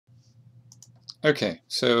Okay,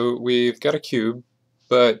 so we've got a cube,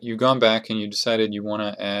 but you've gone back and you decided you want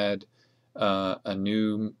to add a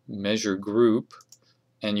new measure group,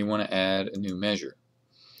 and you want to add a new measure.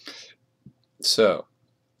 So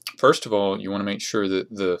first of all, you want to make sure that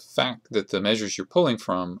the fact that the measures you're pulling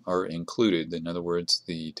from are included. In other words,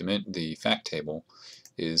 the fact table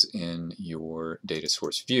is in your data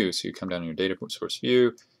source view. So you come down to your data source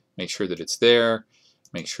view, make sure that it's there,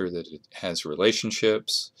 make sure that it has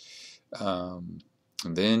relationships. And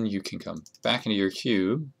then you can come back into your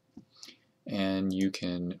cube and you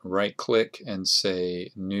can right click and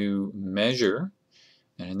say new measure,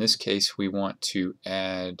 and in this case we want to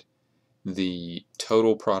add the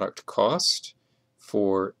total product cost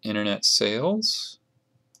for internet sales,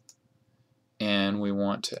 and we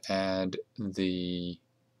want to add the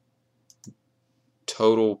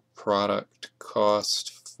total product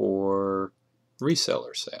cost for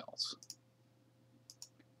reseller sales.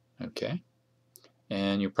 Okay,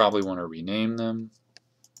 and you probably want to rename them.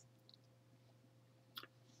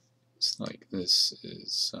 It's like this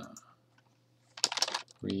is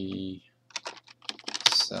reseller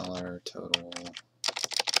total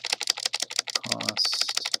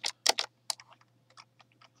cost,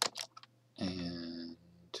 and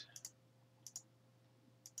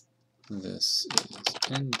this is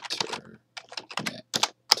internet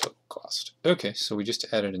total cost. Okay, so we just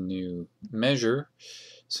added a new measure.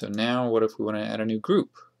 So now what if we want to add a new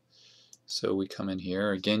group? So we come in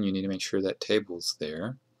here, again you need to make sure that table's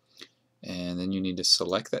there, and then you need to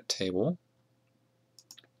select that table,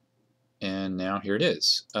 and now here it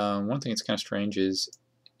is. One thing that's kind of strange is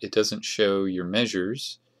it doesn't show your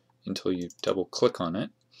measures until you double click on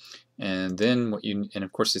it, and then and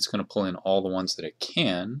of course it's going to pull in all the ones that it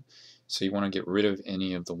can, so you want to get rid of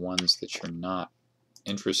any of the ones that you're not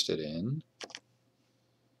interested in.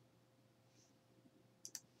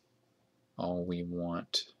 All we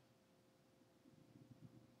want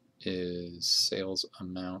is sales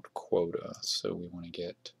amount quota, so we want to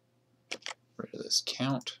get rid of this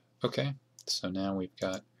count. Okay, so now we've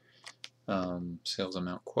got sales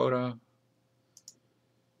amount quota,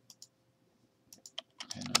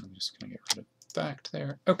 and I'm just going to get rid of fact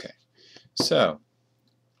there. Okay, so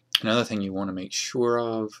another thing you want to make sure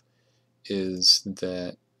of is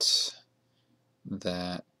that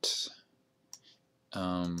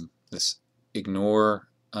this ignore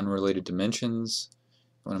unrelated dimensions.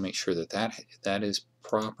 You want to make sure that that is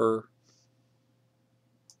proper.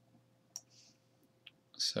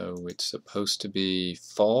 So it's supposed to be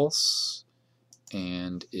false,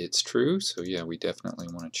 and it's true. So yeah, we definitely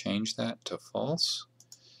want to change that to false.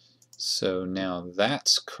 So now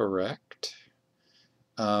that's correct.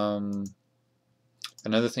 Another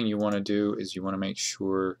thing you want to do is you want to make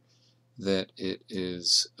sure that it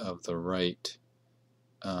is of the right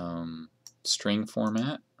string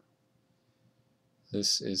format.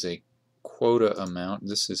 This is a quota amount.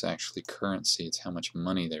 This is actually currency. It's how much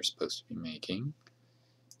money they're supposed to be making.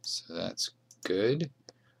 So that's good.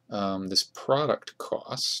 This product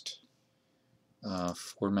cost,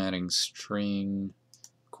 formatting string,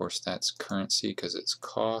 of course that's currency because it's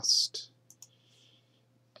cost,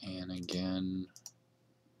 and again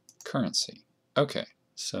currency. Okay,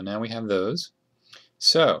 so now we have those.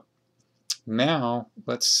 So now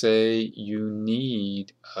let's say you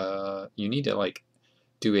need to like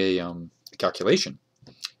do a calculation.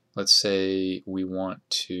 Let's say we want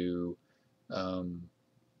to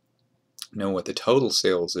know what the total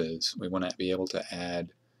sales is. We want to be able to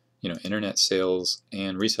add, internet sales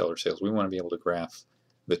and reseller sales. We want to be able to graph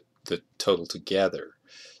the total together.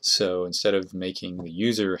 So instead of making the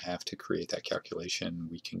user have to create that calculation,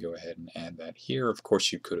 we can go ahead and add that here. Of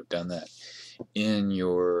course, you could have done that in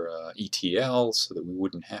your ETL so that we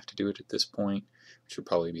wouldn't have to do it at this point, which would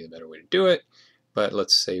probably be a better way to do it. But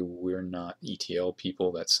let's say we're not ETL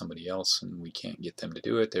people, that's somebody else, and we can't get them to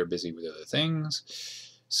do it. They're busy with other things.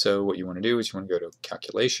 So what you want to do is you want to go to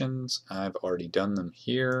calculations. I've already done them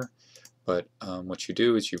here, but what you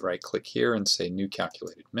do is you right click here and say new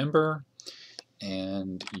calculated member,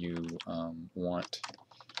 and you want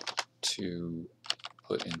to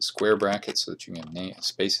put in square brackets so that you can have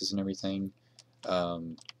spaces and everything,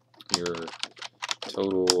 your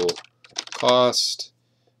total cost,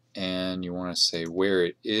 and you want to say where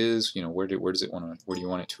it is, where do you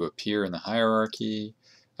want it to appear in the hierarchy.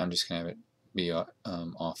 I'm just going to have it be off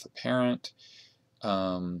the parent,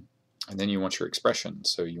 and then you want your expression,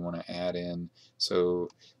 so you want to add in, so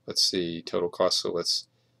let's see, total cost, so let's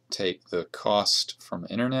take the cost from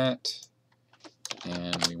internet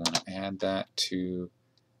and we want to add that to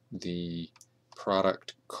the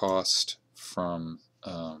product cost from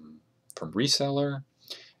reseller.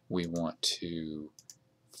 We want to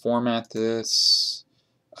format this.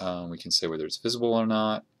 We can say whether it's visible or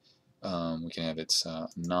not. We can have its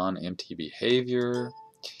non-empty behavior,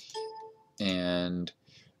 and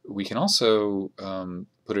we can also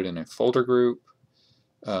put it in a folder group.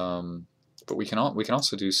 But we can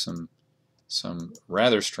also do some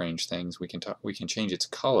rather strange things. We can change its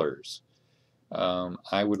colors.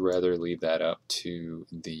 I would rather leave that up to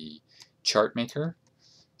the chart maker.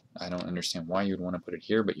 I don't understand why you'd want to put it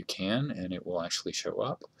here, but you can, and it will actually show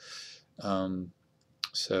up.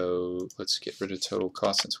 So let's get rid of total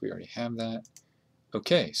cost since we already have that.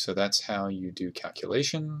 Okay, so that's how you do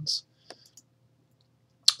calculations.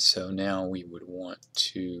 So now we would want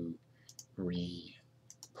to reprocess.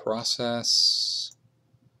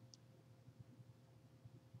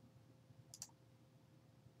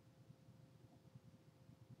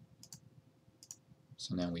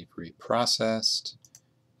 So now we've reprocessed.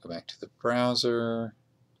 Go back to the browser,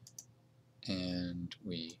 and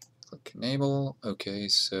we click enable. Okay,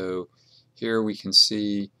 so here we can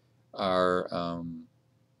see our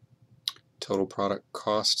total product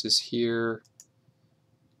cost is here.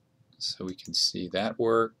 So we can see that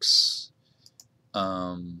works.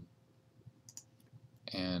 And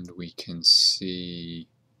we can see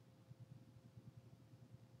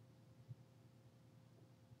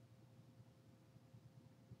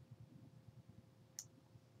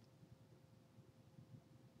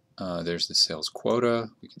there's the sales quota.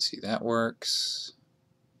 We can see that works.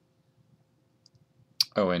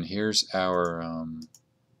 Oh, and here's our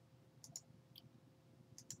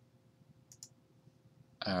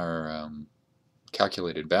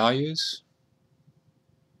calculated values.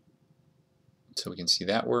 So we can see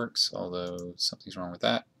that works, although something's wrong with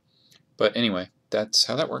that. But anyway, that's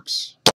how that works.